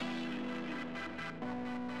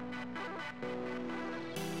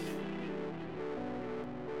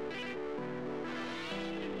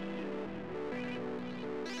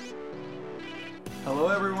Hello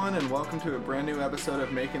everyone and welcome to a brand new episode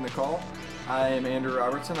of Making the Call. I am Andrew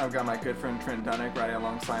Robertson. I've got my good friend Trent riding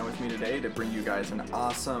alongside with me today to bring you guys an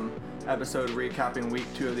awesome episode recapping week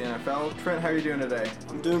 2 of the NFL. Trent, how are you doing today?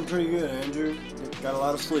 I'm doing pretty good, Andrew. Got a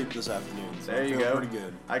lot of sleep this afternoon, so there you I'm go. Pretty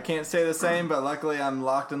good. I can't say the same, but luckily I'm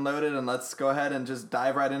locked and loaded, and let's go ahead and just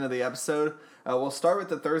dive right into the episode. We'll start with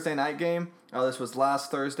the Thursday night game. This was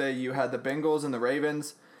last Thursday. You had the Bengals and the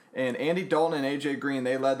Ravens, and Andy Dalton and A.J. Green,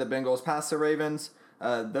 they led the Bengals past the Ravens.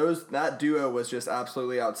 That duo was just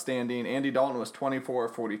absolutely outstanding. Andy Dalton was 24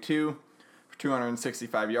 of 42 for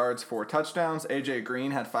 265 yards, 4 touchdowns. A.J.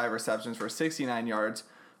 Green had 5 receptions for 69 yards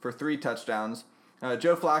for 3 touchdowns.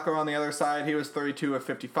 Joe Flacco on the other side, he was 32 of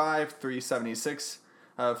 55, 376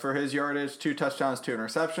 for his yardage, 2 touchdowns, 2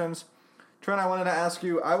 interceptions. Trent, I wanted to ask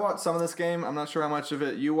you, I watched some of this game. I'm not sure how much of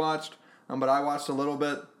it you watched, but I watched a little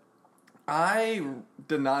bit. I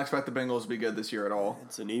did not expect the Bengals to be good this year at all.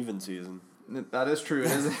 It's an even season. That is true.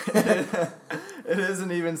 It is, it is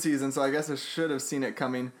an even season, so I guess I should have seen it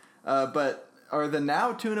coming. But are the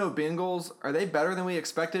now 2-0 Bengals, are they better than we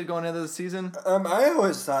expected going into the season? I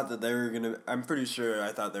always thought that they were going to... I'm pretty sure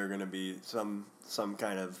I thought they were going to be some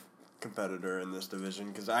kind of competitor in this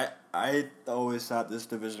division, because I always thought this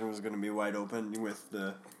division was going to be wide open with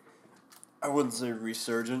the... I wouldn't say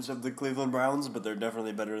resurgence of the Cleveland Browns, but they're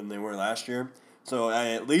definitely better than they were last year. So I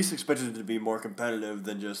at least expected it to be more competitive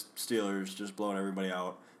than just Steelers just blowing everybody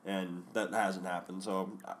out, and that hasn't happened.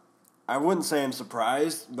 So I wouldn't say I'm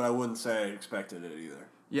surprised, but I wouldn't say I expected it either.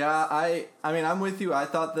 Yeah, I mean I'm with you. I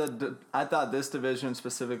thought this division,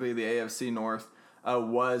 specifically the AFC North,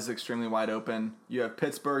 was extremely wide open. You have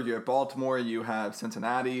Pittsburgh, you have Baltimore, you have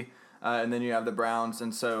Cincinnati, and then you have the Browns.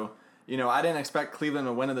 And so I didn't expect Cleveland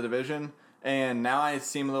to win in the division, and now I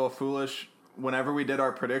seem a little foolish. Whenever we did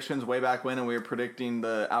our predictions way back when and we were predicting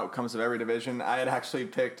the outcomes of every division, I had actually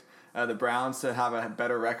picked the Browns to have a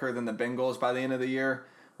better record than the Bengals by the end of the year,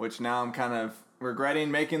 which now I'm kind of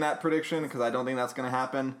regretting making that prediction because I don't think that's going to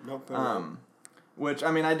happen. Nope. Which,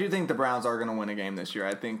 I mean, I do think the Browns are going to win a game this year.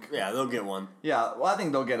 I think. Yeah, they'll get one. Yeah, well, I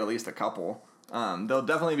think they'll get at least a couple. They'll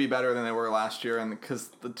definitely be better than they were last year, and because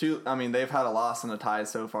they've had a loss and a tie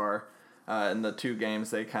so far in the 2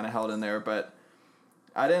 games they kind of held in there, but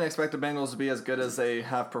I didn't expect the Bengals to be as good as they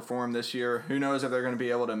have performed this year. Who knows if they're going to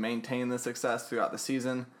be able to maintain the success throughout the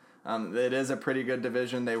season. It is a pretty good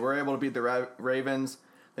division. They were able to beat the Ravens.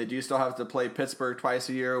 They do still have to play Pittsburgh twice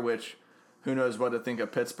a year, which who knows what to think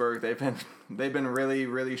of Pittsburgh. They've been really,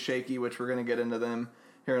 really shaky, which we're going to get into them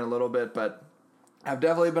here in a little bit. But I've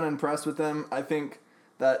definitely been impressed with them. I think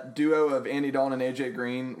that duo of Andy Dalton and A.J.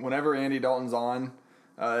 Green, whenever Andy Dalton's on,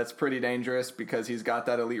 it's pretty dangerous because he's got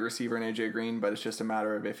that elite receiver in A.J. Green, but it's just a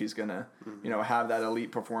matter of if he's going to, have that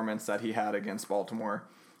elite performance that he had against Baltimore.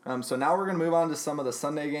 So now we're going to move on to some of the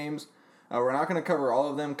Sunday games. We're not going to cover all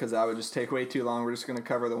of them because that would just take way too long. We're just going to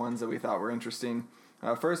cover the ones that we thought were interesting.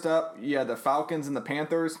 First up, the Falcons and the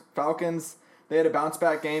Panthers. Falcons, they had a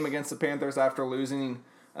bounce-back game against the Panthers after losing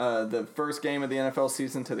the first game of the NFL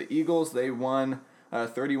season to the Eagles. They won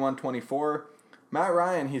 31-24. Matt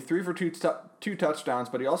Ryan, he threw for two touchdowns,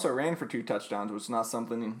 but he also ran for 2 touchdowns, which is not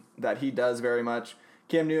something that he does very much.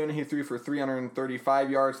 Cam Newton, he threw for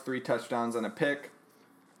 335 yards, 3 touchdowns, and a pick.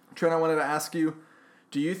 Trent, I wanted to ask you,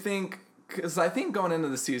 do you think, because I think going into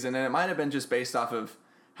the season, and it might have been just based off of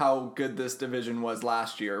how good this division was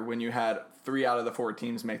last year when you had 3 out of the 4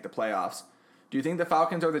 teams make the playoffs, do you think the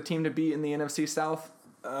Falcons are the team to beat in the NFC South?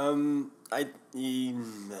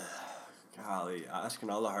 Golly, asking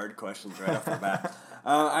all the hard questions right off the bat.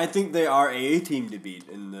 I think they are a team to beat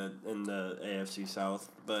in the AFC South,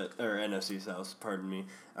 or NFC South. Pardon me.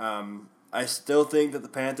 I still think that the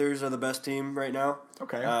Panthers are the best team right now.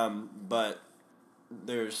 Okay. But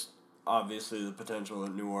there's obviously the potential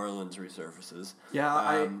that New Orleans resurfaces.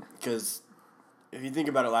 Yeah, because if you think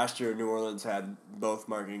about it, last year New Orleans had both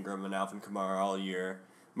Mark Ingram and Alvin Kamara all year.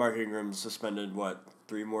 Mark Ingram suspended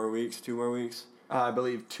 2 more weeks? I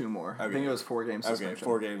believe 2 more. Okay. I think it was 4 games suspension. Okay,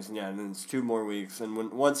 4 games, and then it's 2 more weeks.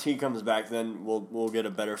 And once he comes back, then we'll get a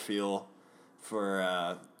better feel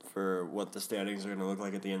for what the standings are going to look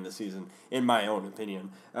like at the end of the season, in my own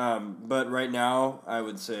opinion. But right now, I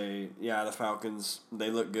would say, the Falcons, they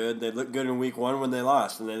look good. They looked good in week 1 when they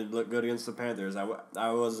lost, and they looked good against the Panthers.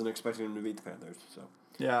 I wasn't expecting them to beat the Panthers. So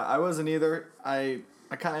yeah, I wasn't either. I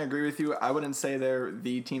kind of agree with you. I wouldn't say they're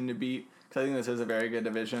the team to beat because I think this is a very good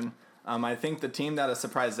division. I think the team that has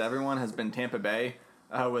surprised everyone has been Tampa Bay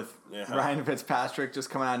with Ryan Fitzpatrick just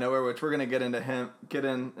coming out of nowhere, which we're going to get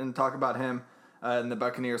in and talk about him. and the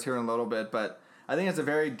Buccaneers here in a little bit. But I think it's a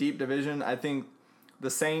very deep division. I think the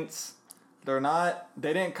Saints, they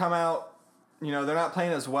didn't come out, they're not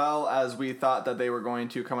playing as well as we thought that they were going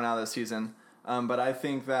to coming out of the season. But I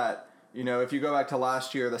think that, if you go back to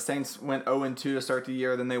last year, the Saints went 0-2 to start the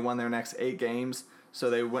year, then they won their next 8 games. So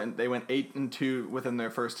they went 8-2 within their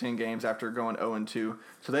first 10 games after going 0-2.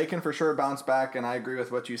 So they can for sure bounce back, and I agree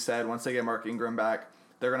with what you said. Once they get Mark Ingram back,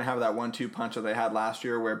 they're going to have that 1-2 punch that they had last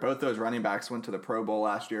year, where both those running backs went to the Pro Bowl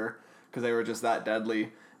last year because they were just that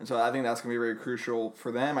deadly. And so I think that's going to be very crucial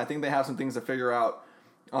for them. I think they have some things to figure out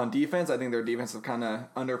on defense. I think their defense has kind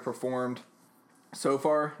of underperformed so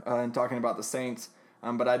far in talking about the Saints.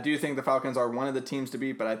 But I do think the Falcons are one of the teams to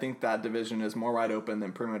beat, but I think that division is more wide open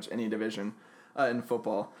than pretty much any division in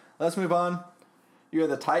football. Let's move on. You have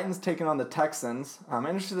the Titans taking on the Texans. I'm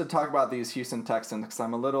interested to talk about these Houston Texans because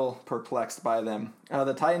I'm a little perplexed by them.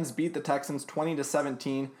 The Titans beat the Texans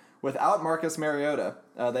 20-17 without Marcus Mariota.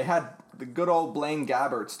 They had the good old Blaine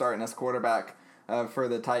Gabbert starting as quarterback for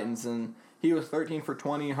the Titans, and he was 13 for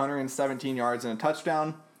 20, 117 yards and a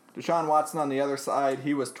touchdown. Deshaun Watson on the other side,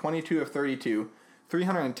 he was 22 of 32,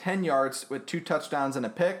 310 yards with 2 touchdowns and a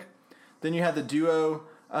pick. Then you had the duo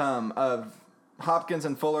of Hopkins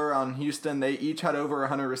and Fuller on Houston. They each had over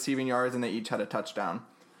 100 receiving yards, and they each had a touchdown.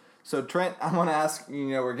 So, Trent, I want to ask,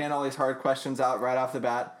 we're getting all these hard questions out right off the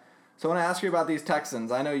bat. So, I want to ask you about these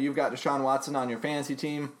Texans. I know you've got Deshaun Watson on your fantasy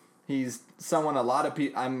team. He's someone a lot of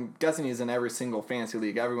people, I'm guessing he's in every single fantasy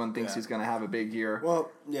league. Everyone thinks he's going to have a big year. Well,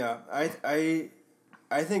 yeah,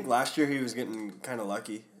 I think last year he was getting kind of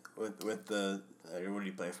lucky with the, what did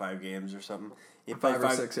he play, 5 games or something? He played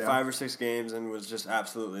 5 or 6 games and was just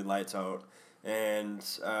absolutely lights out. And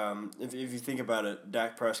if you think about it,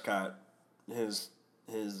 Dak Prescott, his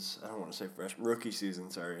I don't want to say rookie season,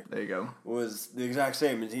 there you go, was the exact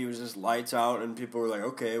same. He was just lights out, and people were like,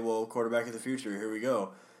 okay, well, quarterback of the future, here we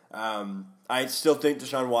go. I still think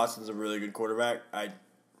Deshaun Watson's a really good quarterback.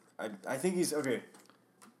 I think he's okay.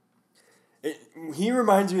 He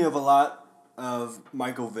reminds me of a lot of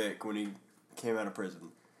Michael Vick when he came out of prison.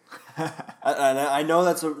 I know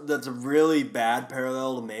that's a really bad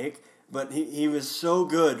parallel to make. But he was so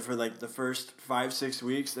good for like the first 5-6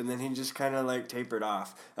 weeks, and then he just kind of like tapered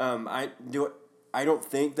off. I don't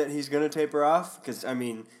think that he's gonna taper off because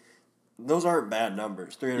those aren't bad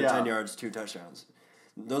numbers. 310 yards, 2 touchdowns.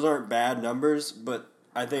 Those aren't bad numbers, but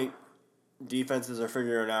I think defenses are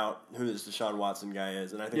figuring out who this Deshaun Watson guy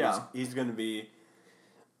is, and I think he's gonna be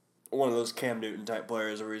one of those Cam Newton type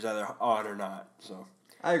players where he's either on or not. So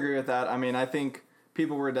I agree with that. I think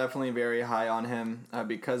people were definitely very high on him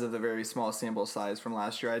because of the very small sample size from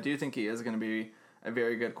last year. I do think he is going to be a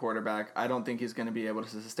very good quarterback. I don't think he's going to be able to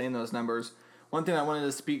sustain those numbers. One thing I wanted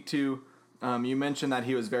to speak to, you mentioned that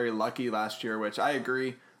he was very lucky last year, which I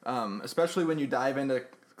agree, especially when you dive into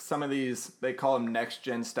some of these, they call them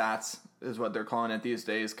next-gen stats is what they're calling it these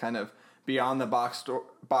days, kind of beyond the box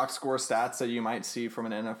score stats that you might see from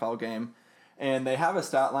an NFL game. And they have a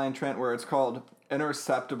stat line, Trent, where it's called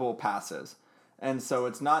interceptable passes. And so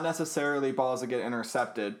it's not necessarily balls that get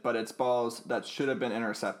intercepted, but it's balls that should have been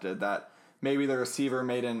intercepted that maybe the receiver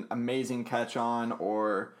made an amazing catch on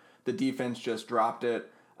or the defense just dropped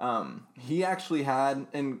it. He actually had,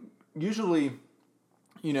 and usually,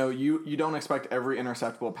 you don't expect every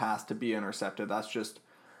interceptable pass to be intercepted. That's just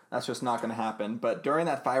not going to happen. But during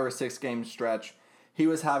that 5 or 6 game stretch, he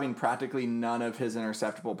was having practically none of his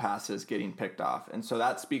interceptable passes getting picked off. And so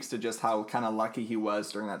that speaks to just how kind of lucky he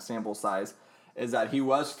was during that sample size, is that he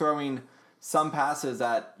was throwing some passes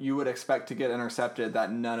that you would expect to get intercepted that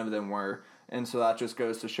none of them were. And so that just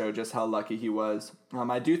goes to show just how lucky he was.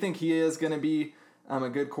 I do think he is going to be a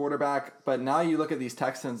good quarterback, but now you look at these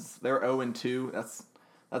Texans, they're 0-2.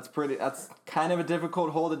 That's kind of a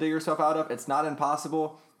difficult hole to dig yourself out of. It's not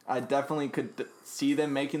impossible. I definitely could see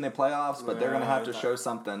them making the playoffs, but they're going to have to show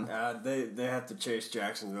something. They have to chase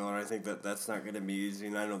Jacksonville, and I think that's not going to be easy.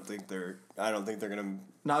 And I don't think they're going to.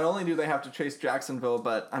 Not only do they have to chase Jacksonville,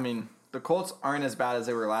 but the Colts aren't as bad as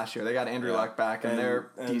they were last year. They got Andrew Luck back, and they're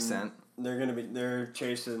decent. They're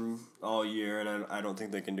chasing all year, and I don't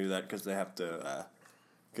think they can do that because they have to.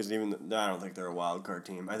 Because I don't think they're a wild card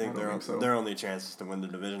team. I think their only chance is to win the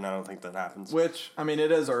division. I don't think that happens. Which, it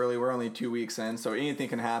is early. We're only 2 weeks in, so anything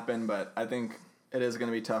can happen. But I think it is going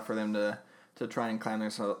to be tough for them to try and climb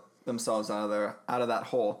themselves out of that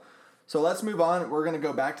hole. So let's move on. We're going to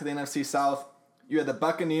go back to the NFC South. You had the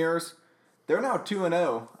Buccaneers. They're now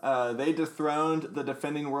 2-0. They dethroned the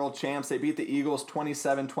defending world champs. They beat the Eagles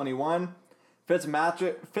 27-21.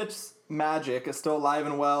 Fitzmagic is still alive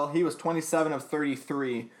and well. He was 27 of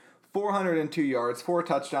 33, 402 yards, 4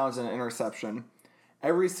 touchdowns, and an interception.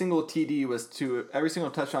 every single every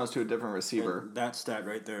single touchdown was to a different receiver. And that stat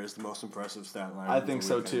right there is the most impressive stat line. I think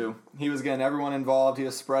so too. He was getting everyone involved. He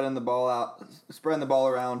was spreading the ball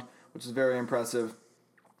around, which is very impressive.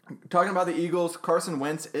 Talking about the Eagles, Carson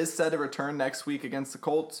Wentz is set to return next week against the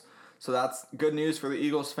Colts. So that's good news for the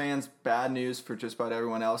Eagles fans, bad news for just about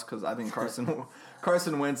everyone else because I think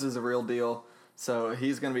Carson Wentz is a real deal. So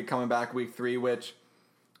he's going to be coming back week 3,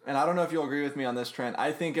 and I don't know if you'll agree with me on this, Trent.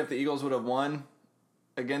 I think if the Eagles would have won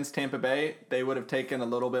against Tampa Bay, they would have taken a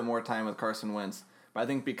little bit more time with Carson Wentz. But I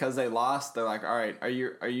think because they lost, they're like, all right, are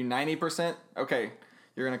you 90%? Okay,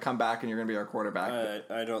 you're going to come back and you're going to be our quarterback.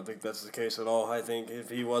 I don't think that's the case at all. I think if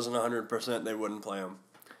he wasn't 100%, they wouldn't play him.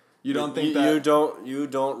 You don't think that you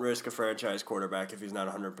don't risk a franchise quarterback if he's not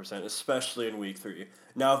 100%, especially in week 3.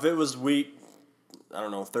 Now, if it was week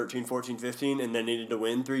 13, 14, 15 and they needed to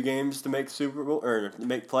win 3 games to make Super Bowl or to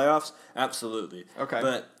make playoffs, absolutely. Okay.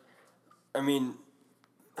 But I mean,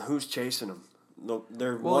 who's chasing them?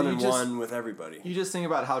 They're 1-1 with everybody. You just think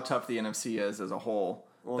about how tough the NFC is as a whole.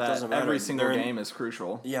 Well, that it doesn't matter. Every single game is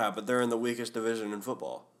crucial. Yeah, but they're in the weakest division in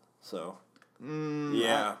football. So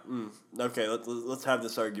Okay, let's have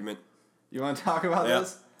this argument. You want to talk about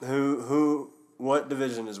this? What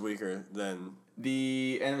division is weaker than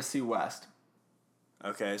the NFC West?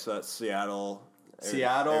 Okay, so that's Seattle,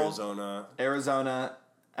 Arizona,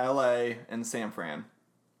 LA, and San Fran.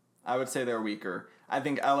 I would say they're weaker. I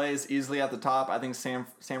think LA is easily at the top. I think San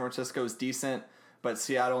Francisco is decent, but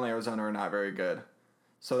Seattle and Arizona are not very good.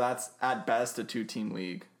 So that's at best a 2-team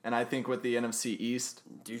league. And I think with the NFC East...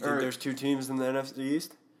 Do you think there's 2 teams in the NFC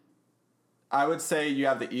East? I would say you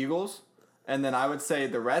have the Eagles, and then I would say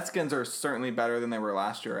the Redskins are certainly better than they were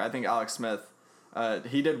last year. I think Alex Smith,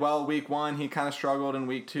 he did well week 1. He kind of struggled in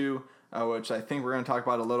week 2, which I think we're going to talk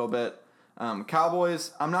about a little bit.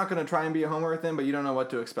 Cowboys, I'm not going to try and be a homer with them, but you don't know what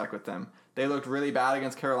to expect with them. They looked really bad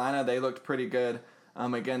against Carolina. They looked pretty good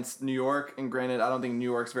against New York. And granted, I don't think New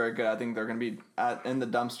York's very good. I think they're going to be in the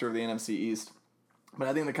dumpster of the NFC East. But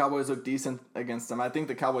I think the Cowboys look decent against them. I think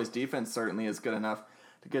the Cowboys' defense certainly is good enough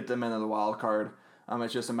to get them into the wild card.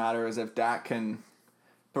 It's just a matter of if Dak can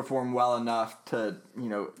perform well enough to,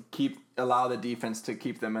 allow the defense to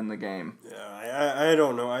keep them in the game. Yeah, I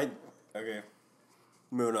don't know. Okay,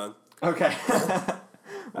 moving on. Okay.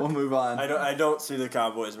 We'll move on. I don't see the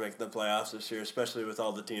Cowboys making the playoffs this year, especially with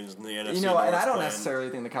all the teams in the NFC North and I don't playing. necessarily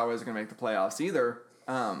think the Cowboys are going to make the playoffs either.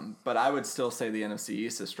 But I would still say the NFC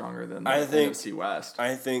East is stronger than the NFC West.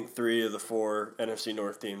 I think 3 of the 4 NFC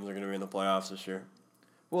North teams are going to be in the playoffs this year.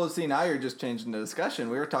 Well, see, now you're just changing the discussion.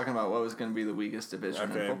 We were talking about what was going to be the weakest division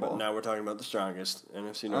in football. But now we're talking about the strongest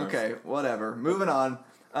NFC North. Okay, whatever. Moving on.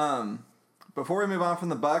 Before we move on from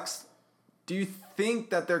the Bucs, do you think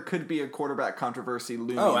that there could be a quarterback controversy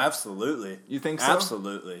looming? Oh, absolutely. You think so?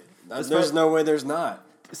 Absolutely. There's no way there's not.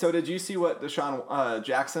 So did you see what Deshaun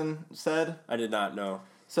Jackson said? I did not know.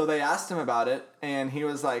 So they asked him about it, and he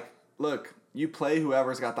was like, look, you play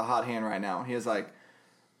whoever's got the hot hand right now. He was like,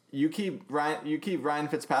 you keep Ryan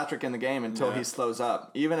Fitzpatrick in the game until he slows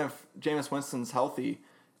up. Even if Jameis Winston's healthy,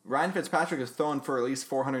 Ryan Fitzpatrick is throwing for at least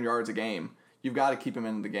 400 yards a game. You've got to keep him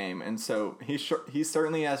in the game. And so he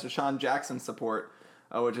certainly has Deshaun Jackson's support,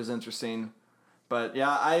 which is interesting. But, yeah,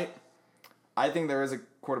 I think there is a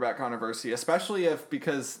quarterback controversy, especially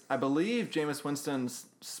because I believe Jameis Winston's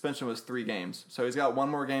suspension was 3 games. So he's got 1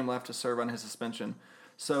 more game left to serve on his suspension.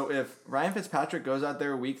 So if Ryan Fitzpatrick goes out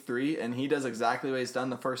there week 3 and he does exactly what he's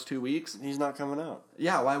done the first 2 weeks... He's not coming out.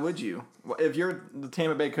 Yeah, why would you? If you're the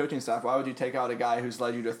Tampa Bay coaching staff, why would you take out a guy who's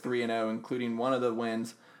led you to 3-0, including one of the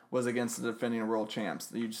wins was against the defending world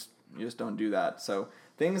champs? You just don't do that. So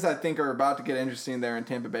things I think are about to get interesting there in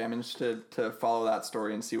Tampa Bay. I'm interested to follow that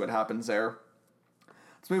story and see what happens there.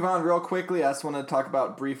 Let's move on real quickly. I just want to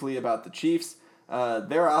talk briefly about the Chiefs.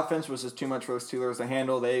 Their offense was just too much for the Steelers to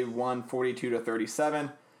handle. They won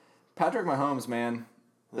 42-37. Patrick Mahomes, man,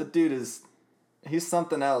 the dude he's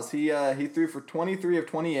something else. He threw for 23 of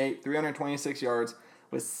 28, 326 yards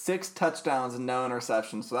with 6 touchdowns and no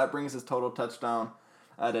interceptions. So that brings his total touchdown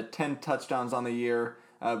to 10 touchdowns on the year.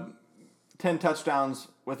 10 touchdowns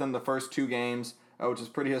within the first 2 games, which is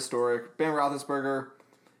pretty historic. Ben Roethlisberger,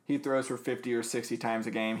 he throws for 50 or 60 times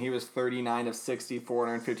a game. He was 39 of 60,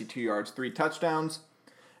 452 yards, 3 touchdowns.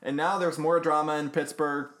 And now there's more drama in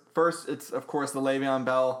Pittsburgh. First, it's, of course, the Le'Veon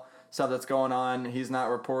Bell stuff that's going on. He's not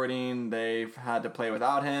reporting. They've had to play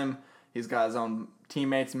without him. He's got his own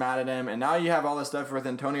teammates mad at him. And now you have all this stuff with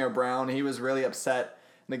Antonio Brown. He was really upset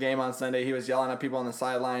in the game on Sunday. He was yelling at people on the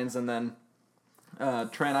sidelines. And then,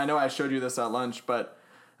 Trent, I know I showed you this at lunch, but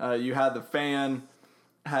you had the fan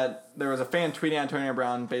there was a fan tweeting Antonio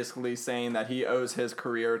Brown basically saying that he owes his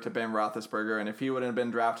career to Ben Roethlisberger, and if he wouldn't have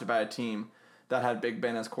been drafted by a team that had Big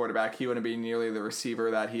Ben as quarterback, he wouldn't be nearly the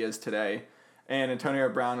receiver that he is today. And Antonio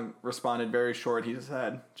Brown responded very short. He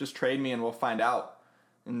said, "Just trade me and we'll find out."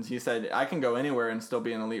 And he said, "I can go anywhere and still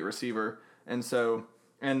be an elite receiver."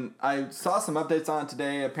 And I saw some updates on it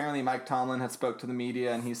today. Apparently Mike Tomlin had spoke to the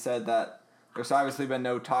media, and he said that there's obviously been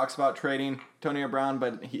no talks about trading Antonio Brown,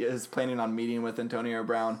 but he is planning on meeting with Antonio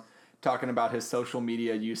Brown, talking about his social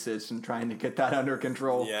media usage and trying to get that under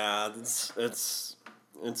control. Yeah, it's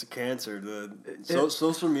a cancer.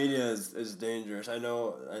 Social media is dangerous. I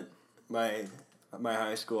know my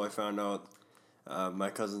high school, I found out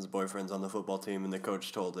my cousin's boyfriend's on the football team, and the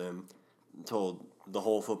coach told the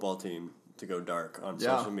whole football team to go dark on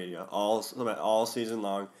social media all season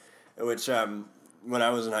long, which when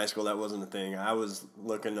I was in high school, that wasn't a thing. I was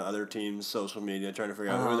looking at other teams' social media, trying to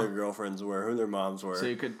figure out who their girlfriends were, who their moms were. So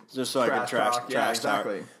you could I could trash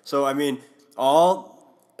exactly. talk. So I mean,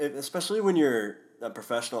 especially when you're a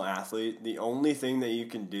professional athlete, the only thing that you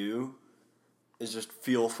can do is just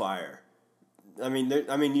fuel fire.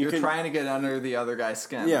 You're trying to get under the other guy's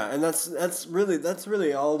skin. Yeah, and that's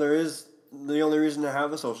really all there is. The only reason to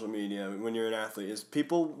have a social media when you're an athlete is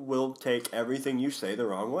people will take everything you say the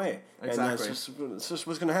wrong way. Exactly. And that's just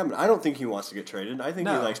what's going to happen. I don't think he wants to get traded. I think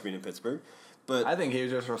he likes being in Pittsburgh. But I think he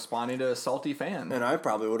was just responding to a salty fan. And I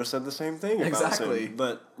probably would have said the same thing about him.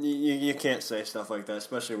 But you can't say stuff like that,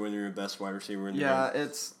 especially when you're your best wide receiver in the game.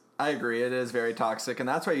 I agree. It is very toxic. And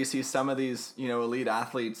that's why you see some of these, elite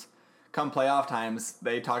athletes come playoff times,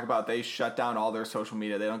 they shut down all their social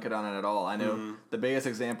media. They don't get on it at all. I know the biggest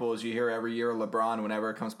example is you hear every year LeBron, whenever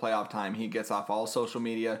it comes playoff time, he gets off all social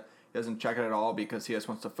media. He doesn't check it at all because he just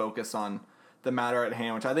wants to focus on the matter at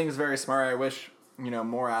hand, which I think is very smart. I wish,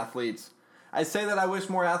 more athletes. I say that I wish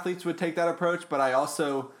more athletes would take that approach, but I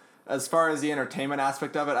also, as far as the entertainment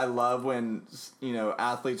aspect of it, I love when,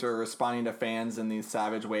 athletes are responding to fans in these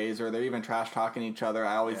savage ways, or they're even trash talking each other.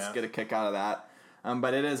 I always get a kick out of that.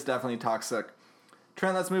 But it is definitely toxic.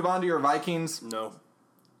 Trent, let's move on to your Vikings. No.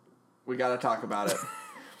 We got to talk about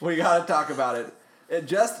it.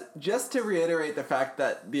 Just to reiterate the fact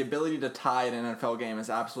that the ability to tie an NFL game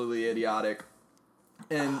is absolutely idiotic.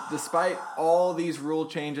 And despite all these rule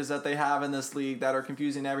changes that they have in this league that are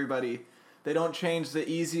confusing everybody, they don't change the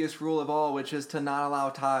easiest rule of all, which is to not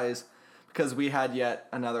allow ties, because we had yet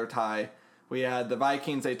another tie. We had the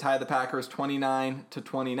Vikings, they tied the Packers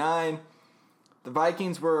 29-29. The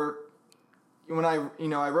Vikings were, when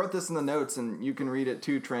I wrote this in the notes, and you can read it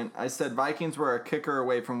too, Trent. I said Vikings were a kicker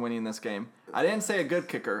away from winning this game. I didn't say a good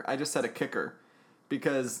kicker. I just said a kicker,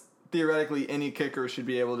 because theoretically any kicker should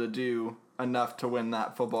be able to do enough to win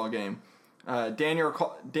that football game. Daniel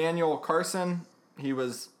Carson, he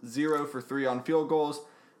was 0 for 3 on field goals,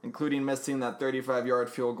 including missing that 35-yard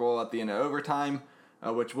field goal at the end of overtime,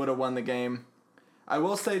 which would have won the game. I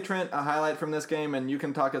will say, Trent, a highlight from this game, and you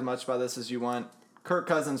can talk as much about this as you want. Kirk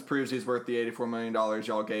Cousins proves he's worth the $84 million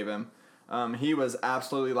y'all gave him. He was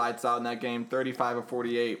absolutely lights out in that game, 35 of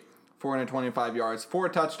 48, 425 yards, 4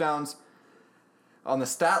 touchdowns. On the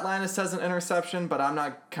stat line, it says an interception, but I'm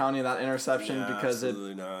not counting that interception because it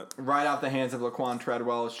right off the hands of Laquan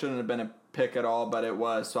Treadwell. It shouldn't have been a pick at all, but it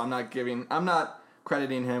was. So I'm not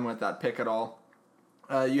crediting him with that pick at all.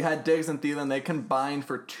 You had Diggs and Thielen. They combined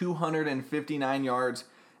for 259 yards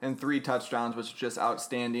and 3 touchdowns, which is just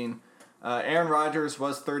outstanding. Aaron Rodgers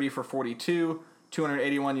was 30 for 42,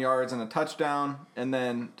 281 yards and a touchdown. And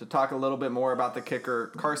then to talk a little bit more about the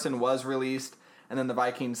kicker, Carson was released, and then the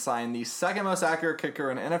Vikings signed the second most accurate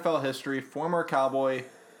kicker in NFL history, former Cowboy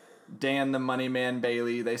Dan the Money Man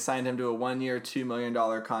Bailey. They signed him to a 1-year, $2 million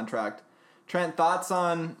contract. Trent, thoughts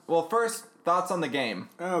on the game?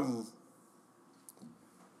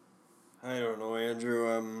 I don't know,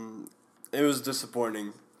 Andrew. It was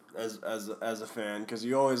disappointing as a fan, because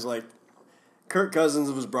you always Kirk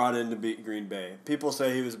Cousins was brought in to beat Green Bay. People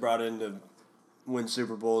say he was brought in to win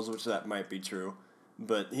Super Bowls, which that might be true,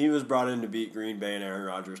 but he was brought in to beat Green Bay and Aaron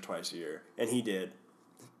Rodgers twice a year, and he did.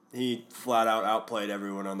 He flat out outplayed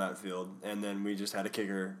everyone on that field, and then we just had a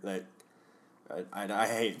kicker that I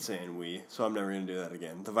hate saying we, so I'm never going to do that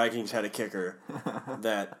again. The Vikings had a kicker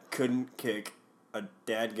that couldn't kick a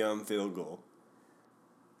dadgum field goal.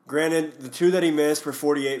 Granted, the 2 that he missed were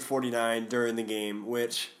 48-49 during the game,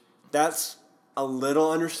 which that's a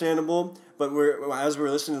little understandable, but as we're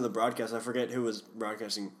listening to the broadcast, I forget who was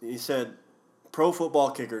broadcasting, he said pro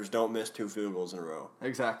football kickers don't miss 2 field goals in a row.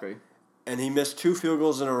 Exactly. And he missed 2 field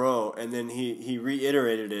goals in a row, and then he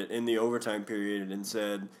reiterated it in the overtime period and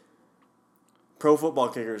said pro football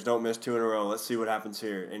kickers don't miss 2 in a row. Let's see what happens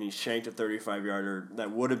here. And he shanked a 35-yarder that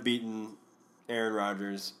would have beaten Aaron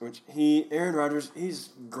Rodgers, Aaron Rodgers, he's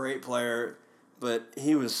a great player, but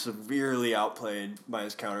he was severely outplayed by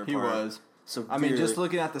his counterpart. He was. Severely. I mean, just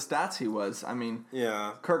looking at the stats, he was. I mean,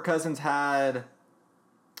 yeah. Kirk Cousins had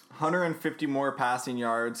 150 more passing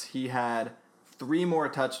yards. He had 3 more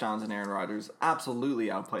touchdowns than Aaron Rodgers. Absolutely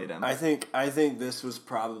outplayed him. I think this was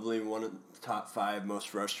probably one of the top 5 most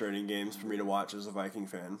frustrating games for me to watch as a Viking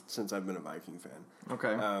fan since I've been a Viking fan.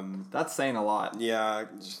 Okay. That's saying a lot. Yeah.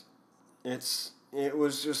 It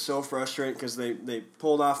was just so frustrating because they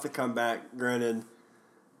pulled off the comeback. Granted,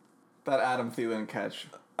 that Adam Thielen catch.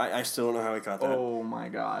 I still don't know how he caught that. Oh my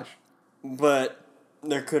gosh! But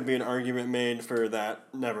there could be an argument made for that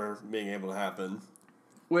never being able to happen.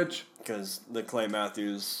 Because the Clay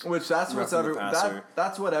Matthews. That's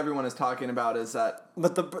what everyone is talking about is that.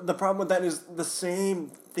 But the problem with that is the same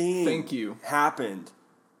thing. Thank you. Happened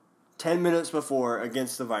 10 minutes before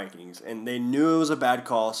against the Vikings, and they knew it was a bad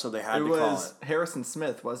call, so they had to call it. It was Harrison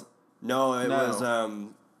Smith, was it? No, it was No,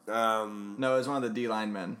 it was one of the D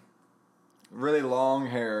linemen. Really long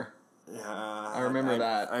hair. Yeah, I remember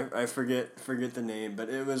that. I forget the name, but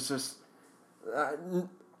it was just.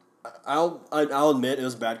 I'll admit it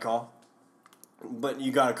was a bad call, but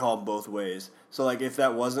you got to call both ways. So like if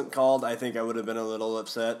that wasn't called, I think I would have been a little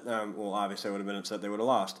upset. Well, obviously I would have been upset they would have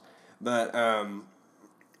lost, but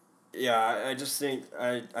yeah, I just think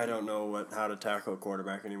I don't know how to tackle a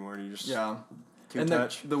quarterback anymore. You just and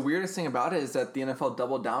touch. The weirdest thing about it is that the NFL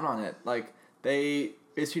doubled down on it. Like they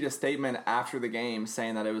issued a statement after the game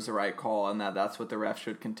saying that it was the right call and that's what the refs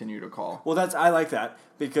should continue to call. Well, I like that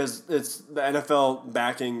because it's the NFL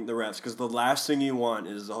backing the refs because the last thing you want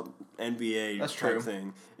is the NBA type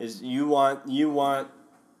thing. Is you want what's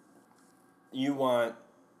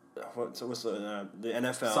the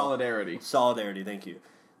NFL solidarity. Thank you.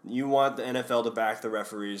 You want the NFL to back the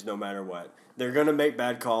referees no matter what. They're gonna make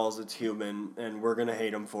bad calls. It's human, and we're gonna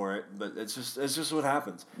hate them for it. But it's just what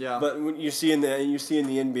happens. Yeah. But when you see in the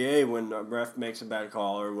NBA when a ref makes a bad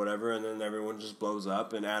call or whatever, and then everyone just blows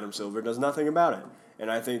up, and Adam Silver does nothing about it.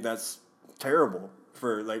 And I think that's terrible.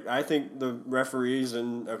 I think the referees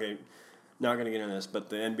and not gonna get into this, but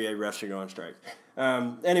the NBA refs should go on strike.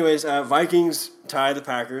 Anyways, Vikings tie the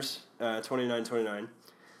Packers 29-29.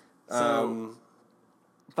 So.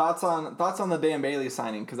 Thoughts on the Dan Bailey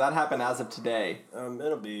signing, because that happened as of today.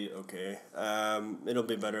 It'll be okay. It'll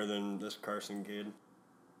be better than this Carson kid.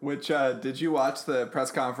 Which, did you watch the press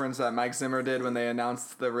conference that Mike Zimmer did when they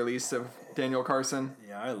announced the release of Daniel Carson?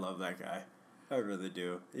 Yeah, I love that guy. I really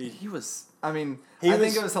do. I think it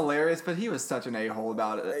was hilarious, but he was such an a-hole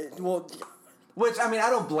about it. Which, I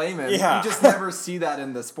don't blame him. Yeah. You just never see that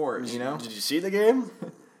in the sport, you know? Did you see the game?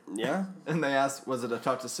 Yeah. And they asked, was it a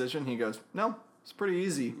tough decision? He goes, no. It's pretty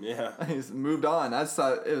easy. Yeah, he's moved on. I just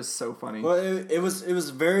thought it was so funny. Well, it was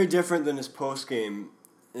very different than his post game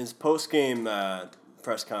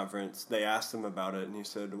press conference. They asked him about it, and he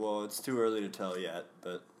said, "Well, it's too early to tell yet."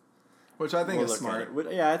 But which I think is smart.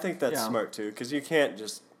 Yeah, I think that's smart too, because you can't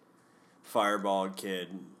just fireball a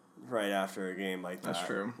kid right after a game like that. That's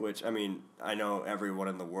true. Which I know everyone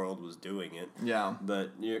in the world was doing it. Yeah. But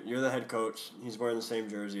you're the head coach. He's wearing the same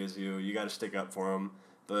jersey as you. You got to stick up for him.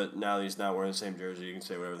 But now that he's not wearing the same jersey, you can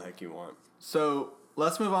say whatever the heck you want. So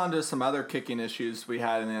let's move on to some other kicking issues we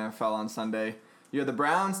had in the NFL on Sunday. You had the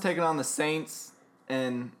Browns taking on the Saints,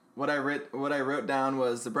 and what I wrote down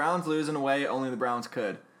was the Browns losing away, only the Browns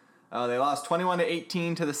could. They lost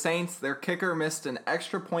 21-18 to the Saints. Their kicker missed an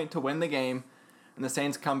extra point to win the game, and the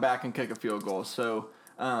Saints come back and kick a field goal. So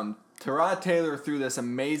Tyrod Taylor threw this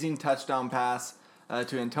amazing touchdown pass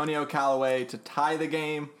to Antonio Callaway to tie the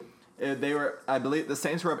game. I believe the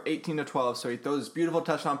Saints were up 18-12, so he throws this beautiful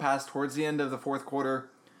touchdown pass towards the end of the fourth quarter.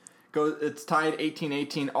 It's tied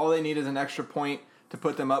 18-18. All they need is an extra point to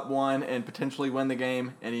put them up 1 and potentially win the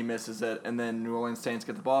game, and he misses it. And then New Orleans Saints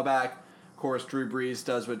get the ball back. Of course, Drew Brees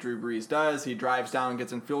does what Drew Brees does. He drives down and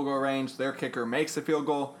gets in field goal range. Their kicker makes the field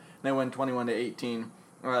goal, and they win 21-18.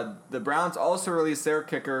 The Browns also released their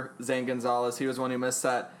kicker, Zane Gonzalez. He was one who missed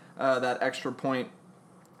that extra point.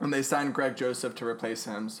 And they signed Greg Joseph to replace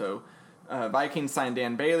him. So Vikings signed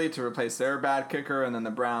Dan Bailey to replace their bad kicker, and then the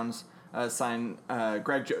Browns signed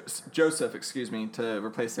Joseph to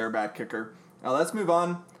replace their bad kicker. Let's move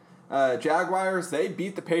on. Jaguars, they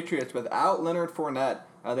beat the Patriots without Leonard Fournette.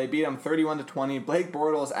 They beat them 31-20. Blake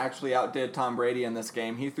Bortles actually outdid Tom Brady in this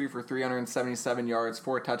game. He threw for 377 yards,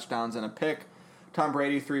 4 touchdowns, and a pick. Tom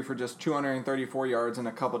Brady threw for just 234 yards and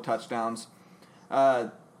a couple touchdowns. I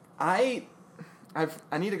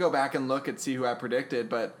need to go back and look and see who I predicted,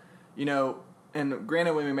 but And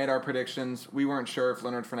granted, when we made our predictions, we weren't sure if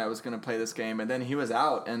Leonard Fournette was going to play this game, and then he was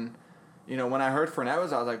out. And when I heard Fournette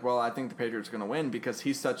was out, I was like, well, I think the Patriots are going to win because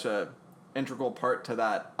he's such a integral part to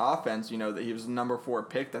that offense. That he was the number 4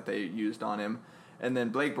 pick that they used on him. And then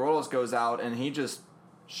Blake Bortles goes out, and he just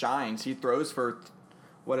shines. He throws for,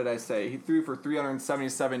 what did I say? He threw for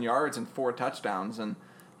 377 yards and 4 touchdowns, and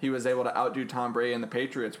he was able to outdo Tom Brady and the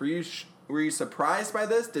Patriots. Were you surprised by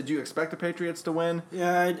this? Did you expect the Patriots to win?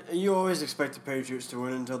 Yeah, you always expect the Patriots to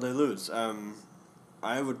win until they lose.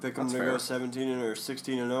 I would pick them to go 17 or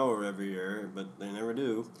 16-0 every year, but they never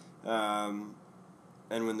do.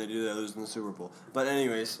 And when they do, they lose in the Super Bowl. But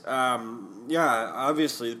anyways,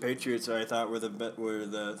 obviously the Patriots I thought were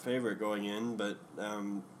the favorite going in, but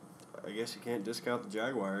I guess you can't discount the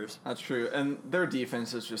Jaguars. That's true, and their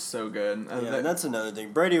defense is just so good. And that's another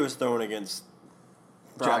thing. Brady was throwing against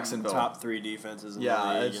Jacksonville, top 3 defenses in the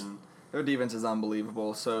league, and their defense is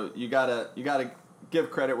unbelievable. So you gotta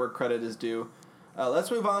give credit where credit is due.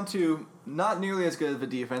 Let's move on to not nearly as good of a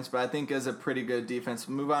defense, but I think is a pretty good defense.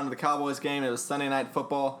 Move on to the Cowboys game. It was Sunday Night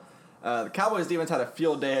Football. The Cowboys defense had a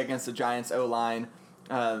field day against the Giants O-line.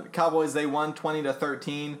 The Cowboys, they won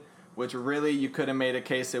 20-13, which really you could have made a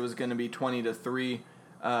case it was going to be 20-3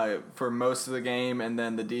 for most of the game, and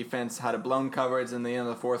then the defense had a blown coverage in the end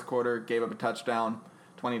of the fourth quarter, gave up a touchdown,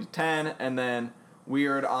 20-10, and then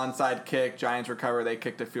weird onside kick. Giants recover. They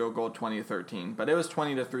kicked a field goal, 20-13. But it was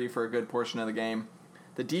 20-3 for a good portion of the game.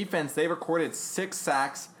 The defense, they recorded 6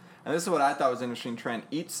 sacks. And this is what I thought was interesting, Trent.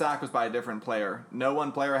 Each sack was by a different player. No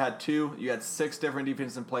one player had 2. You had 6 different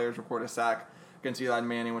defensive players record a sack against Eli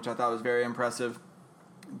Manning, which I thought was very impressive.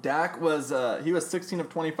 Dak he was 16 of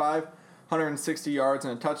 25, 160 yards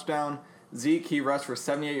and a touchdown. Zeke, he rushed for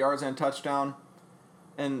 78 yards and a touchdown.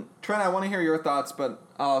 And Trent, I want to hear your thoughts, but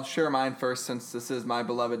I'll share mine first since this is my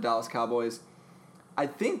beloved Dallas Cowboys. I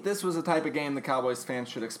think this was the type of game the Cowboys fans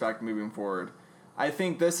should expect moving forward. I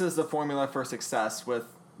think this is the formula for success with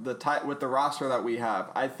the roster that we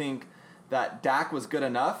have. I think that Dak was good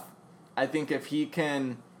enough. I think if he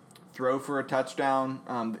can throw for a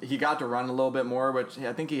touchdown, he got to run a little bit more, which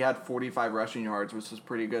I think he had 45 rushing yards, which was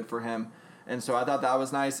pretty good for him. And so I thought that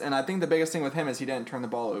was nice. And I think the biggest thing with him is he didn't turn the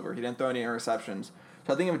ball over. He didn't throw any interceptions.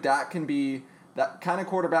 So I think if Dak can be that kind of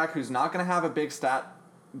quarterback who's not going to have a big stat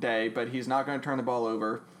day, but he's not going to turn the ball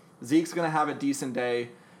over, Zeke's going to have a decent day,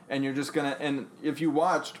 and you're just going to – and if you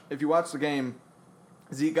watched the game,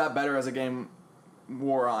 Zeke got better as the game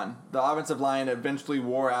wore on. The offensive line eventually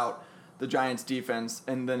wore out the Giants' defense,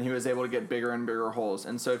 and then he was able to get bigger and bigger holes.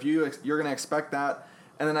 And so if you're going to expect that,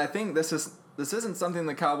 and then I think this isn't something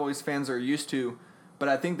the Cowboys fans are used to, but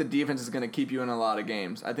I think the defense is going to keep you in a lot of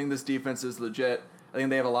games. I think this defense is legit. I think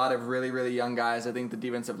they have a lot of really, really young guys. I think the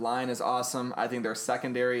defensive line is awesome. I think their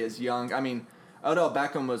secondary is young. I mean, Odell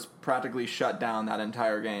Beckham was practically shut down that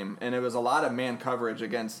entire game, and it was a lot of man coverage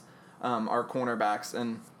against our cornerbacks,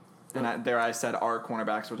 and I said our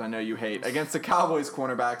cornerbacks, which I know you hate, against the Cowboys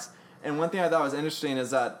cornerbacks. And one thing I thought was interesting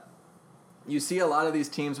is that you see a lot of these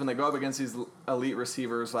teams when they go up against these elite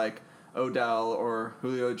receivers like Odell or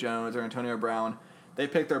Julio Jones or Antonio Brown, they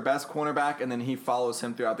pick their best cornerback, and then he follows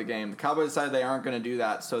him throughout the game. The Cowboys decided they aren't going to do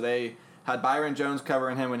that, so they had Byron Jones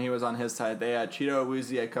covering him when he was on his side. They had Cheeto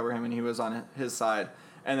Awuzie cover him when he was on his side.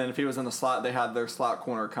 And then if he was in the slot, they had their slot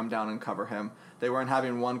corner come down and cover him. They weren't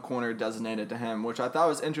having one corner designated to him, which I thought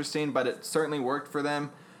was interesting, but it certainly worked for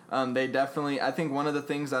them. I think one of the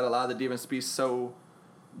things that allowed the defense to be so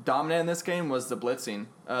dominant in this game was the blitzing.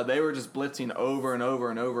 They were just blitzing over and over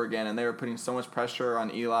and over again, and they were putting so much pressure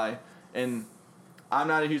on Eli. And I'm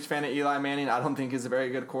not a huge fan of Eli Manning. I don't think he's a very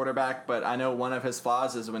good quarterback, but I know one of his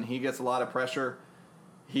flaws is when he gets a lot of pressure,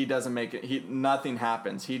 he doesn't make it. Nothing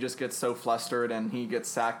happens. He just gets so flustered, and he gets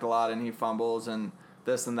sacked a lot, and he fumbles, and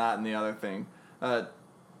this and that and the other thing.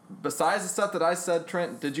 Besides the stuff that I said,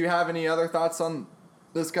 Trent, did you have any other thoughts on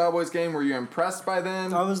this Cowboys game? Were you impressed by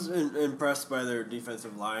them? I was impressed by their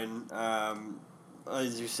defensive line.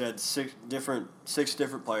 As you said, six different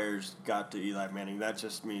players got to Eli Manning. That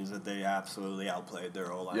just means that they absolutely outplayed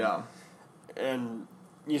their O-line. Yeah. And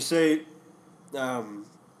you say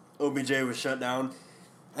OBJ was shut down.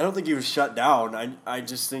 I don't think he was shut down. I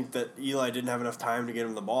just think that Eli didn't have enough time to get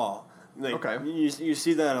him the ball. Okay. You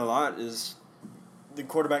see that a lot is the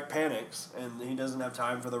quarterback panics and he doesn't have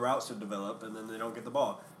time for the routes to develop, and then they don't get the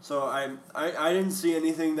ball. So I didn't see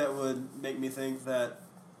anything that would make me think that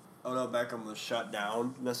Odell Beckham was shut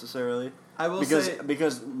down necessarily.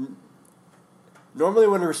 Because normally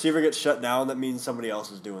when a receiver gets shut down, that means somebody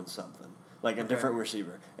else is doing something, like a different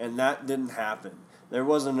receiver, and that didn't happen. there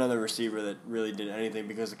wasn't another receiver that really did anything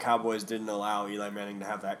because the Cowboys didn't allow Eli Manning to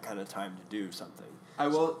have that kind of time to do something. I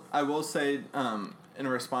will say in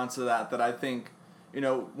response to that I think,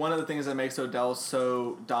 one of the things that makes Odell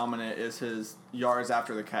so dominant is his yards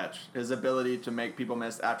after the catch, his ability to make people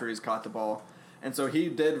miss after he's caught the ball. And so he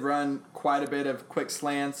did run quite a bit of quick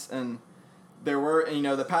slants, and there were,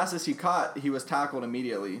 the passes he caught, he was tackled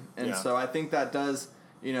immediately. And so I think that does,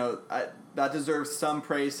 that deserves some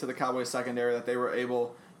praise to the Cowboys secondary that they were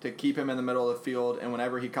able to keep him in the middle of the field, and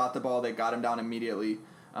whenever he caught the ball, they got him down immediately.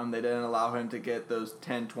 They didn't allow him to get those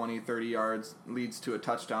 10, 20, 30 yards leads to a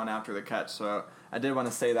touchdown after the catch. So I did want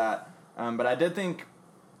to say that. But I did think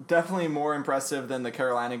definitely more impressive than the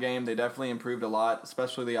Carolina game. They definitely improved a lot,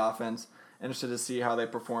 especially the offense. Interested to see how they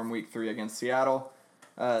perform week 3 against Seattle.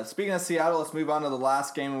 Speaking of Seattle, let's move on to the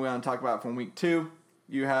last game we want to talk about from week 2.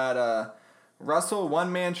 You had Russell,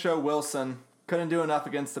 one-man show Wilson. Couldn't do enough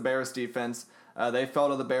against the Bears defense. They fell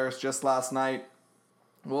to the Bears just last night.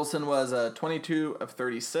 Wilson was 22 of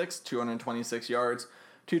 36, 226 yards,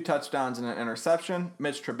 2 touchdowns and an interception.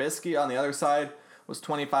 Mitch Trubisky on the other side was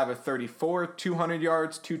 25 of 34, 200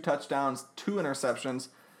 yards, 2 touchdowns, 2 interceptions.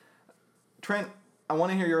 Trent, I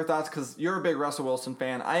want to hear your thoughts because you're a big Russell Wilson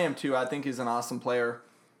fan. I am too. I think he's an awesome player.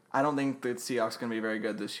 I don't think the Seahawks are going to be very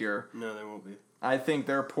good this year. No, they won't be. I think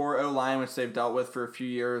their poor O-line, which they've dealt with for a few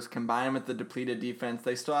years, combined with the depleted defense,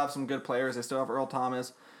 they still have some good players. They still have Earl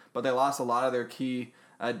Thomas, but they lost a lot of their key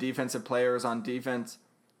defensive players on defense.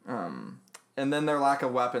 And then their lack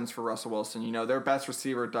of weapons for Russell Wilson. Their best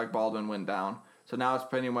receiver, Doug Baldwin, went down. So now it's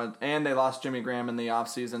pretty much, and they lost Jimmy Graham in the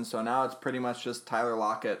offseason, so now it's pretty much just Tyler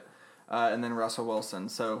Lockett and then Russell Wilson.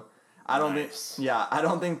 So I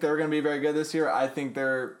don't think they're going to be very good this year. I think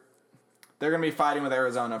they're going to be fighting with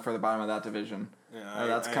Arizona for the bottom of that division. Yeah,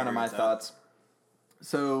 that's kind of my thoughts.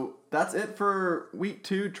 So that's it for week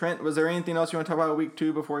 2. Trent, was there anything else you want to talk about week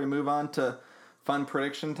 2 before we move on to fun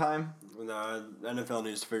prediction time? No, NFL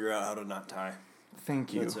needs to figure out how to not tie.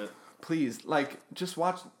 Thank you. That's it. Please, just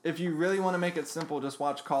watch. If you really want to make it simple, just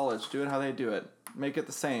watch college. Do it how they do it. Make it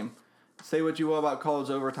the same. Say what you will about college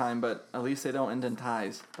overtime, but at least they don't end in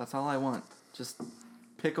ties. That's all I want. Just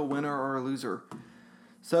pick a winner or a loser.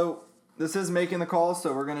 So this is making the call,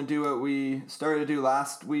 so we're going to do what we started to do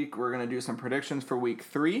last week. We're going to do some predictions for week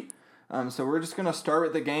 3. So we're just going to start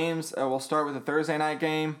with the games. We'll start with the Thursday night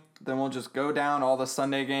game. Then we'll just go down all the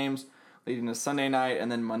Sunday games, leading to Sunday night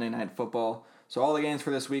and then Monday Night Football. So all the games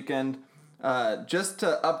for this weekend. Just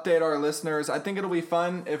to update our listeners, I think it'll be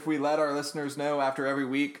fun if we let our listeners know after every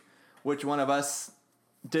week which one of us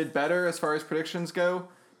did better as far as predictions go.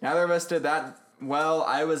 Neither of us did that well.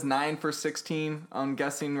 I was 9 for 16 on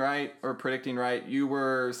guessing right or predicting right. You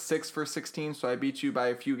were 6 for 16, so I beat you by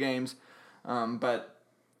a few games. But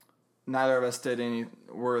neither of us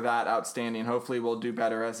were that outstanding. Hopefully we'll do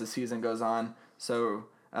better as the season goes on. So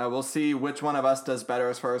we'll see which one of us does better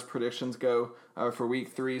as far as predictions go for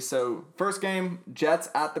week 3. So first game, Jets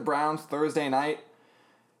at the Browns Thursday night.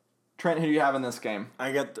 Trent, who do you have in this game?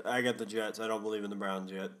 I got the Jets. I don't believe in the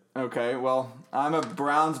Browns yet. Okay, well, I'm a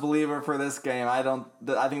Browns believer for this game. I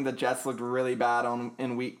think the Jets looked really bad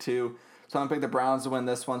in week 2. So I'm going to pick the Browns to win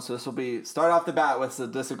this one. So this will be, start off the bat with a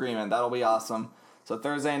disagreement. That'll be awesome. So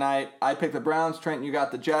Thursday night, I picked the Browns. Trent, you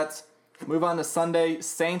got the Jets. Move on to Sunday,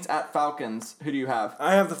 Saints at Falcons. Who do you have?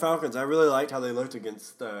 I have the Falcons. I really liked how they looked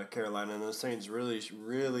against Carolina, and the Saints really,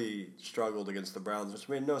 really struggled against the Browns, which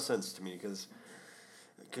made no sense to me because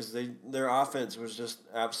their offense was just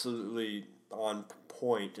absolutely on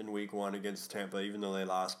point in week 1 against Tampa, even though they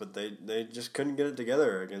lost. But they just couldn't get it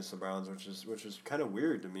together against the Browns, which is kind of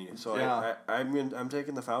weird to me. So yeah. I'm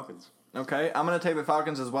taking the Falcons. Okay, I'm going to take the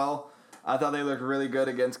Falcons as well. I thought they looked really good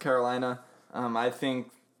against Carolina. I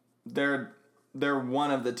think they're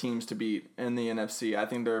one of the teams to beat in the NFC. I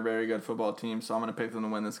think they're a very good football team, so I'm going to pick them to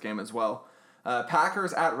win this game as well.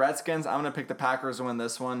 Packers at Redskins. I'm going to pick the Packers to win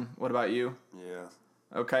this one. What about you? Yeah.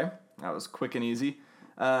 Okay, that was quick and easy.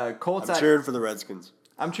 Colts. I'm cheering for the Redskins.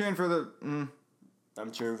 I'm cheering for the.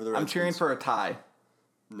 I'm cheering for the Redskins. I'm cheering for a tie.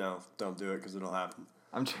 No, don't do it because it'll happen.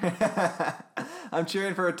 I'm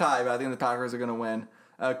cheering for a tie, but I think the Packers are going to win.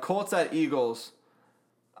 Colts at Eagles.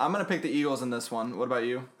 I'm going to pick the Eagles in this one. What about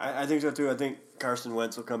you? I think so too. I think Carson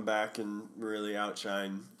Wentz will come back and really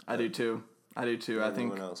outshine. I do too.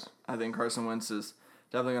 Everyone else. I think Carson Wentz is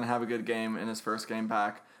definitely going to have a good game in his first game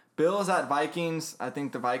back. Bills at Vikings. I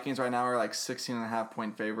think the Vikings right now are like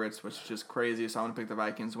 16.5-point favorites, which is just crazy. So I'm going to pick the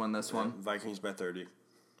Vikings to win this one. Vikings by 30.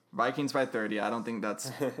 Vikings by 30. I don't think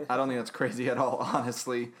that's crazy at all,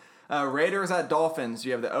 honestly. Raiders at Dolphins.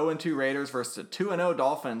 You have the 0-2 Raiders versus the 2-0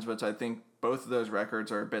 Dolphins, which I think both of those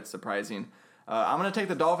records are a bit surprising. I'm going to take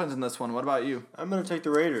the Dolphins in this one. What about you? I'm going to take the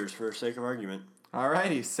Raiders for sake of argument.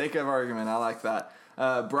 Alrighty, sake of argument. I like that.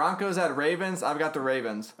 Broncos at Ravens. I've got the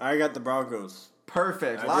Ravens. I got the Broncos.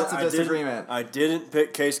 Perfect. Lots of disagreement. I didn't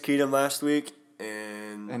pick Case Keenum last week,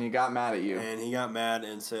 and he got mad at you. And he got mad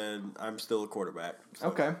and said, I'm still a quarterback. So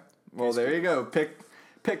Okay. Well, there you go.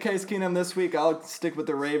 Pick Case Keenum this week. I'll stick with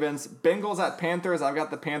the Ravens. Bengals at Panthers. I've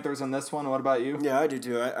got the Panthers in this one. What about you? Yeah, I do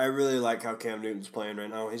too. I really like how Cam Newton's playing right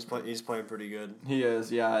now. He's playing pretty good. He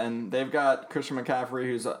is, yeah. And they've got Christian McCaffrey,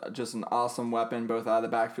 who's just an awesome weapon, both out of the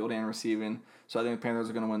backfield and receiving. So I think the Panthers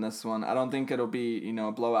are going to win this one. I don't think it'll be,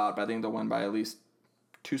 a blowout, but I think they'll win by at least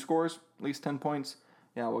 2 scores, at least 10 points.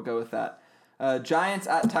 Yeah, we'll go with that. Giants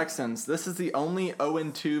at Texans. This is the only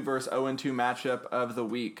 0-2 versus 0-2 matchup of the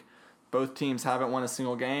week. Both teams haven't won a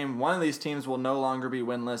single game. One of these teams will no longer be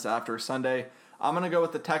winless after Sunday. I'm going to go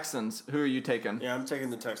with the Texans. Who are you taking? Yeah, I'm taking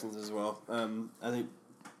the Texans as well. I think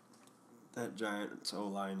that Giants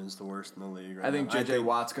O-line is the worst in the league right now. I think J.J.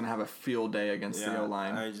 Watt's going to have a field day against the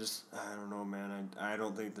O-line. I don't know, man. I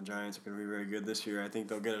don't think the Giants are going to be very good this year. I think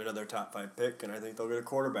they'll get another top 5 pick, and I think they'll get a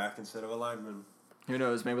quarterback instead of a lineman. Who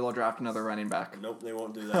knows? Maybe they'll draft another running back. Nope, they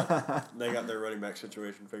won't do that. They got their running back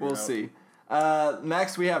situation figured out. We'll see.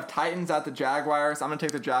 Next, we have Titans at the Jaguars. I'm going to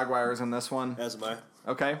take the Jaguars in this one. As am I.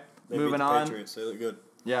 Okay, They moving beat the on. Patriots. They look good.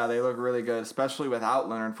 Yeah, they look really good, especially without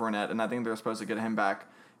Leonard Fournette, and I think they're supposed to get him back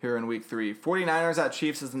here in Week 3. 49ers at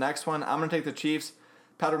Chiefs is the next one. I'm going to take the Chiefs.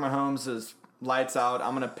 Patrick Mahomes is lights out.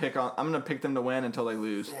 I'm going to pick them to win until they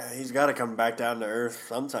lose. Yeah, he's got to come back down to earth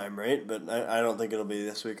sometime, right? But I don't think it'll be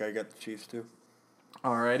this week. I got the Chiefs too.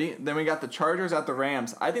 Alrighty. Then we got the Chargers at the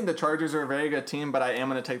Rams. I think the Chargers are a very good team, but I am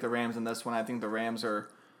going to take the Rams in this one. I think the Rams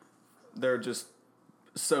they're just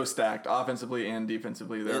so stacked offensively and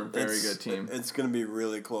defensively. They're a very good team. It's going to be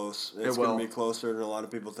really close. It's going to be closer than a lot of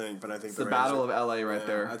people think, but I think it's the battle of LA right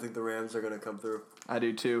there. I think the Rams are going to come through. I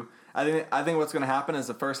do too. I think what's going to happen is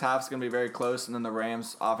the first half is going to be very close, and then the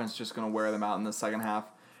Rams offense is just going to wear them out in the second half,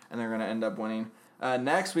 and they're going to end up winning.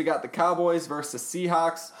 Next, we got the Cowboys versus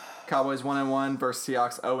Seahawks. Cowboys 1-1 versus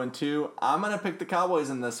Seahawks 0-2. I'm going to pick the Cowboys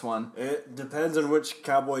in this one. It depends on which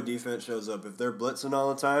Cowboy defense shows up. If they're blitzing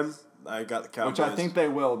all the time, I got the Cowboys. Which I think they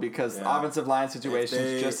will, because the offensive line situation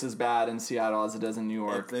is just as bad in Seattle as it is in New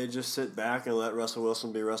York. If they just sit back and let Russell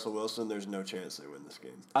Wilson be Russell Wilson, there's no chance they win this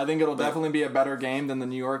game. I think it'll definitely be a better game than the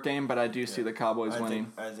New York game, but I do see the Cowboys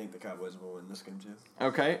winning. I think the Cowboys will win this game too.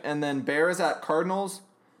 Okay, and then Bears at Cardinals.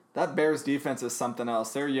 That Bears defense is something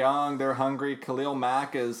else. They're young, they're hungry. Khalil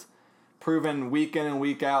Mack is proven week in and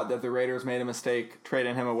week out that the Raiders made a mistake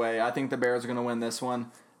trading him away. I think the Bears are going to win this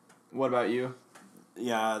one. What about you?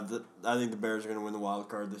 Yeah, I think the Bears are going to win the wild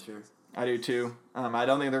card this year. I do too. I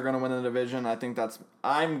don't think they're going to win the division.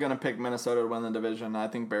 I'm going to pick Minnesota to win the division. I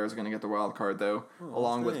think Bears are going to get the wild card though,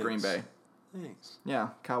 along with Green Bay. Thanks. Yeah,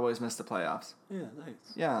 Cowboys missed the playoffs. Yeah,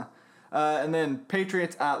 thanks. Yeah. And then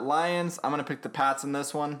Patriots at Lions. I'm going to pick the Pats in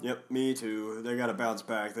this one. Yep, me too. They got to bounce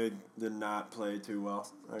back. They did not play too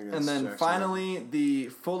well. And then finally, the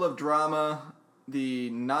full of drama, the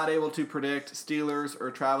not able to predict Steelers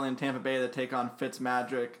or traveling Tampa Bay to take on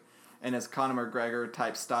Fitzmagic and his Conor McGregor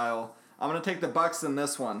type style. I'm going to take the Bucs in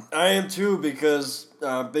this one. I am too, because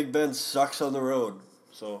Big Ben sucks on the road.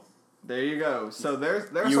 So there you go. So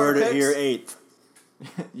there's you our heard picks. it here 8th.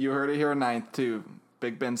 You heard it here 9th too.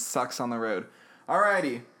 Big Ben sucks on the road.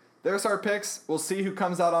 Alrighty. There's our picks. We'll see who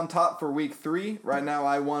comes out on top for Week 3. Right now,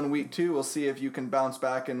 I won Week 2. We'll see if you can bounce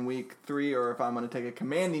back in Week 3 or if I'm going to take a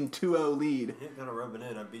commanding 2-0 lead. You ain't gonna rub it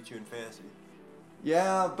in. I beat you in fantasy.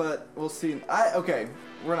 Yeah, but we'll see. Okay,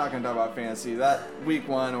 we're not going to talk about fantasy. That Week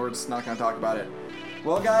 1, we're just not going to talk about it.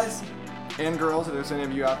 Well, guys and girls, if there's any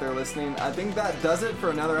of you out there listening, I think that does it for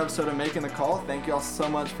another episode of Making the Call. Thank you all so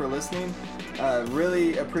much for listening.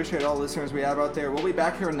 Really appreciate all the listeners we have out there. We'll be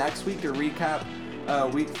back here next week to recap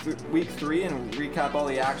week 3 and recap all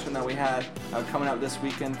the action that we had coming up this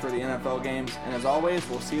weekend for the NFL games. And as always,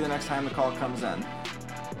 we'll see you the next time the call comes in.